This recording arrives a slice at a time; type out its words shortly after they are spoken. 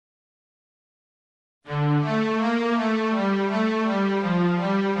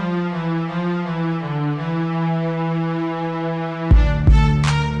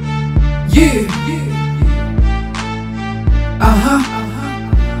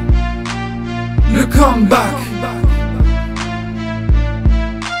le comeback.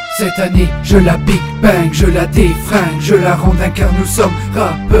 Cette année, je la Big Bang, je la défringue, je la rends dingue car nous sommes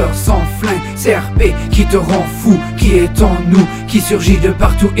rappeurs sans flingue. CRP qui te rend fou, qui est en nous, qui surgit de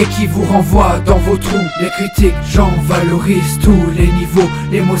partout et qui vous renvoie dans vos trous. Les critiques, j'en valorise tous les niveaux.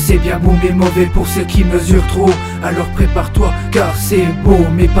 Les mots c'est bien beau mais mauvais pour ceux qui mesurent trop. Alors prépare-toi car c'est beau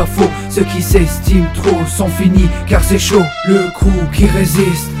mais pas faux. Ceux qui s'estiment trop sont finis car c'est chaud. Le crew qui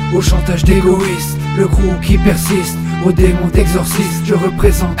résiste au chantage d'égoïstes, le crew qui persiste aux démons d'exorcistes. Je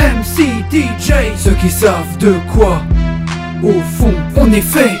représente MC, DJ, ceux qui savent de quoi au fond on est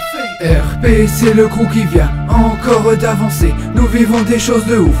fait. RP c'est le crew qui vient encore d'avancer. Nous vivons des choses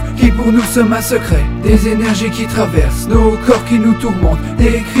de ouf qui pour nous sommes un secret. Des énergies qui traversent nos corps qui nous tourmentent.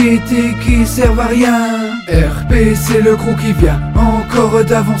 Des critiques qui servent à rien. RP c'est le crew qui vient encore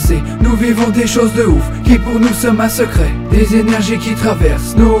d'avancer. Nous vivons des choses de ouf qui pour nous sommes un secret. Des énergies qui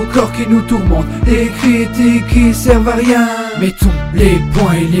traversent nos corps qui nous tourmentent. Des critiques qui servent à rien. Mettons les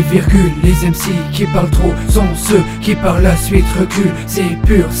points et les virgules. Les MC qui parlent trop sont ceux qui par la suite reculent. C'est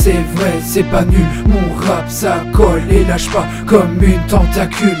pur, c'est vrai, c'est pas nul. Mon rap ça colle et lâche pas comme une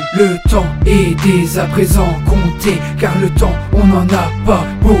tentacule. Le temps est dès à présent compté car le temps on n'en a pas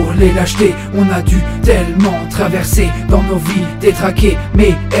pour les lâchetés. On a dû tellement traverser dans nos vies détraquées,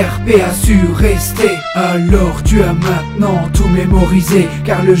 mais RP a su rester. Alors tu as maintenant tout mémorisé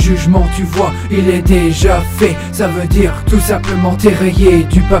car le jugement tu vois il est déjà fait. Ça veut dire tout simplement t'es rayé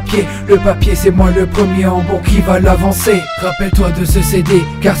du papier. Le papier c'est moi le premier en bon qui va l'avancer. Rappelle-toi de ce CD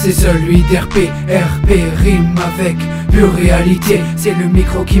car c'est celui d'RP. RP rime avec pure réalité. C'est le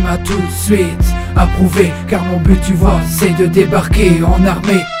micro qui m'a tout de suite approuvé car mon but tu vois c'est de débarquer en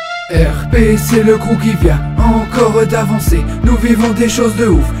armée. RP c'est le crew qui vient encore d'avancer. Nous vivons des choses de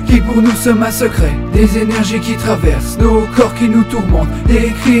ouf qui pour nous sommes un secret. Des énergies qui traversent nos corps qui nous tourmentent.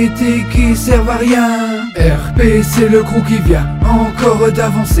 Des critiques qui servent à rien. RP c'est le crew qui vient encore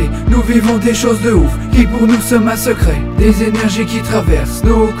d'avancer. Nous vivons des choses de ouf qui pour nous sommes un secret. Des énergies qui traversent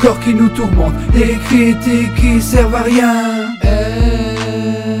nos corps qui nous tourmentent. Des critiques qui servent à rien.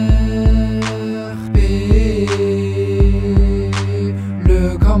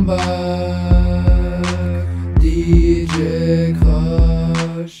 Comeback, DJ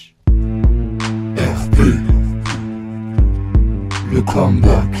Crush. RP, le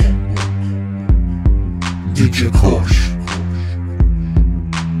comeback, DJ Crush.